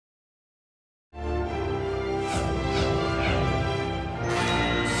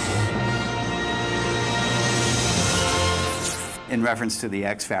in reference to the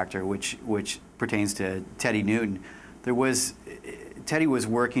X Factor, which pertains to Teddy Newton, Teddy was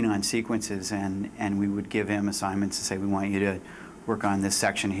working on sequences, and we would give him assignments to say, we want you to work on this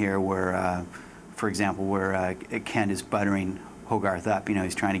section here where, for example, where Kent is buttering Hogarth up. You know,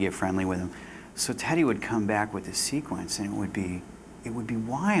 he's trying to get friendly with him. So Teddy would come back with a sequence, and it would be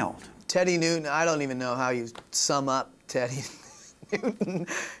wild. Teddy Newton, I don't even know how you sum up Teddy Newton.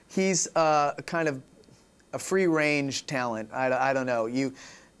 He's kind of a free-range talent. I don't know. You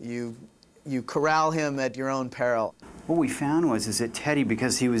corral him at your own peril. What we found is that Teddy,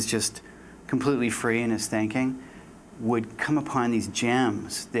 because he was just completely free in his thinking, would come upon these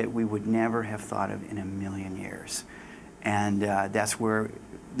gems that we would never have thought of in a million years. And that's where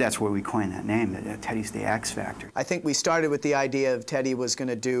we coined that name, that Teddy's the X Factor. I think we started with the idea of Teddy was going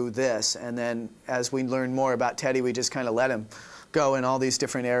to do this, and then as we learned more about Teddy, we just kind of let him go in all these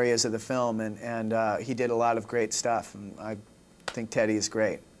different areas of the film, and he did a lot of great stuff, and I think Teddy is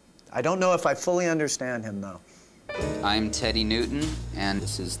great. I don't know if I fully understand him, though. I'm Teddy Newton, and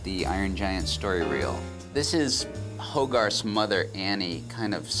this is the Iron Giant story reel. This is Hogarth's mother, Annie,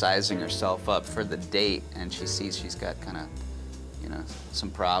 kind of sizing herself up for the date, and she sees she's got kind of, you know, some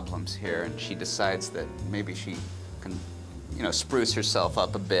problems here, and she decides that maybe she can, you know, spruce herself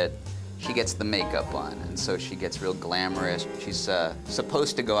up a bit. She gets the makeup on, and so she gets real glamorous. She's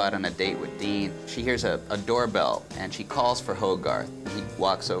supposed to go out on a date with Dean. She hears a doorbell, and she calls for Hogarth. He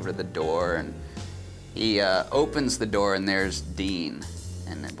walks over to the door, and he opens the door, and there's Dean.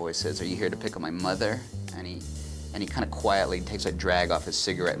 And the boy says, "Are you here to pick up my mother?" And he kind of quietly takes a drag off his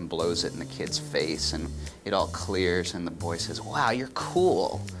cigarette and blows it in the kid's face, and it all clears, and the boy says, "Wow, you're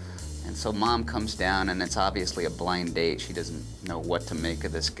cool." And so Mom comes down, and it's obviously a blind date. She doesn't know what to make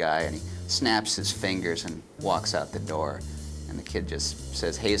of this guy, and he snaps his fingers and walks out the door. And the kid just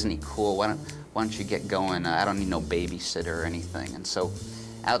says, "Hey, isn't he cool? Why don't you get going? I don't need no babysitter or anything." And so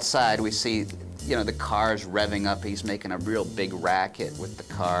outside we see, you know, the car's revving up. He's making a real big racket with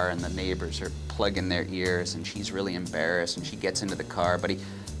the car, and the neighbors are plugging their ears, and she's really embarrassed, and she gets into the car, but he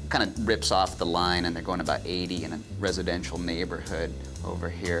kind of rips off the line, and they're going about 80 in a residential neighborhood over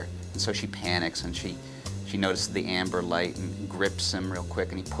here. And so she panics, and she notices the amber light and grips him real quick,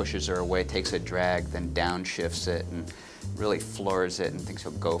 and he pushes her away, takes a drag, then downshifts it, and really floors it, and thinks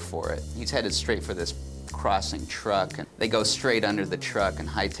he'll go for it. He's headed straight for this crossing truck, and they go straight under the truck and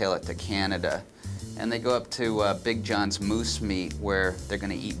hightail it to Canada. And they go up to Big John's Moose Meat, where they're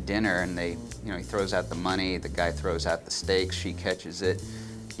going to eat dinner, and he throws out the money, the guy throws out the steaks, she catches it,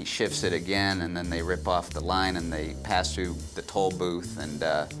 he shifts it again, and then they rip off the line, and they pass through the toll booth, and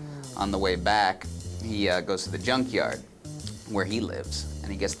on the way back, he goes to the junkyard where he lives,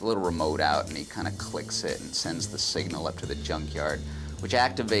 and he gets the little remote out, and he kind of clicks it and sends the signal up to the junkyard, which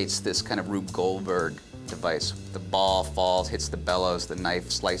activates this kind of Rube Goldberg device. The ball falls, hits the bellows, the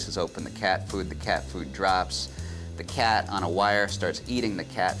knife slices open the cat food drops. The cat on a wire starts eating the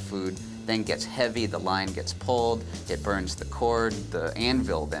cat food, then gets heavy, the line gets pulled, it burns the cord, the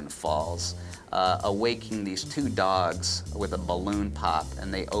anvil then falls, awaking these two dogs with a balloon pop,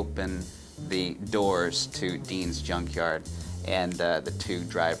 and they open the doors to Dean's junkyard, and the two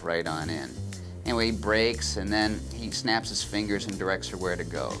drive right on in. Anyway, he brakes, and then he snaps his fingers and directs her where to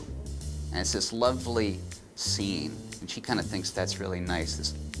go. And it's this lovely scene, and she kind of thinks that's really nice,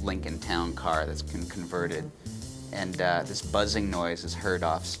 this Lincoln Town car that's been converted. And this buzzing noise is heard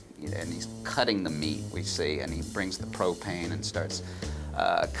off, and he's cutting the meat, we see, and he brings the propane and starts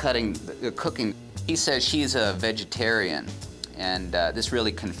cooking. He says she's a vegetarian, and this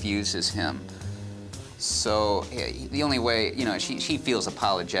really confuses him. So the only way, you know, she feels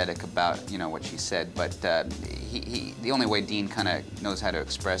apologetic about, you know, what she said, but the only way Dean kind of knows how to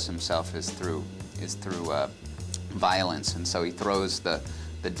express himself is through violence, and so he throws the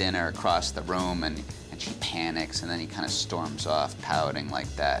dinner across the room, and she panics, and then he kind of storms off, pouting like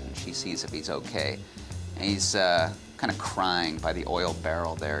that, and she sees if he's okay, and he's kind of crying by the oil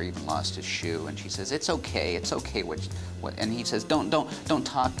barrel there, even lost his shoe, and she says, it's okay, what, and he says, don't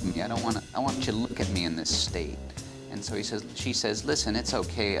talk to me, I want you to look at me in this state. And so she says, listen, it's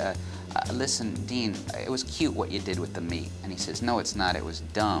okay, listen, Dean, it was cute what you did with the meat. And he says, no, it's not, it was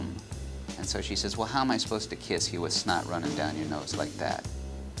dumb. And so she says, well, how am I supposed to kiss you with snot running down your nose like that?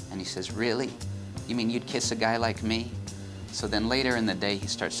 And he says, really? You mean you'd kiss a guy like me? So then later in the day, he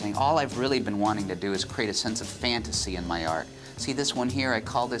starts saying, all I've really been wanting to do is create a sense of fantasy in my art. See this one here, I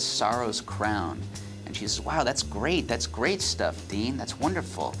call this Sorrow's Crown. And she says, wow, that's great stuff, Dean, that's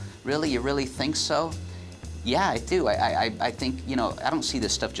wonderful. Really, you really think so? Yeah, I do. I think, you know, I don't see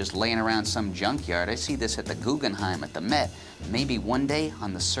this stuff just laying around some junkyard. I see this at the Guggenheim, at the Met, maybe one day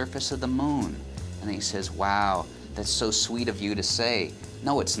on the surface of the moon. And then he says, wow, that's so sweet of you to say.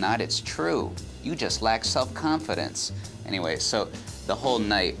 No, it's not, it's true. You just lack self-confidence. Anyway, so the whole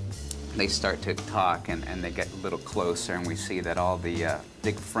night, they start to talk and they get a little closer, and we see that all the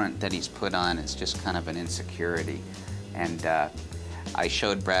big front that he's put on is just kind of an insecurity. And I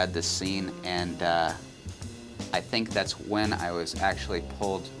showed Brad this scene, and I think that's when I was actually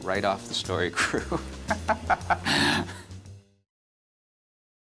pulled right off the story crew.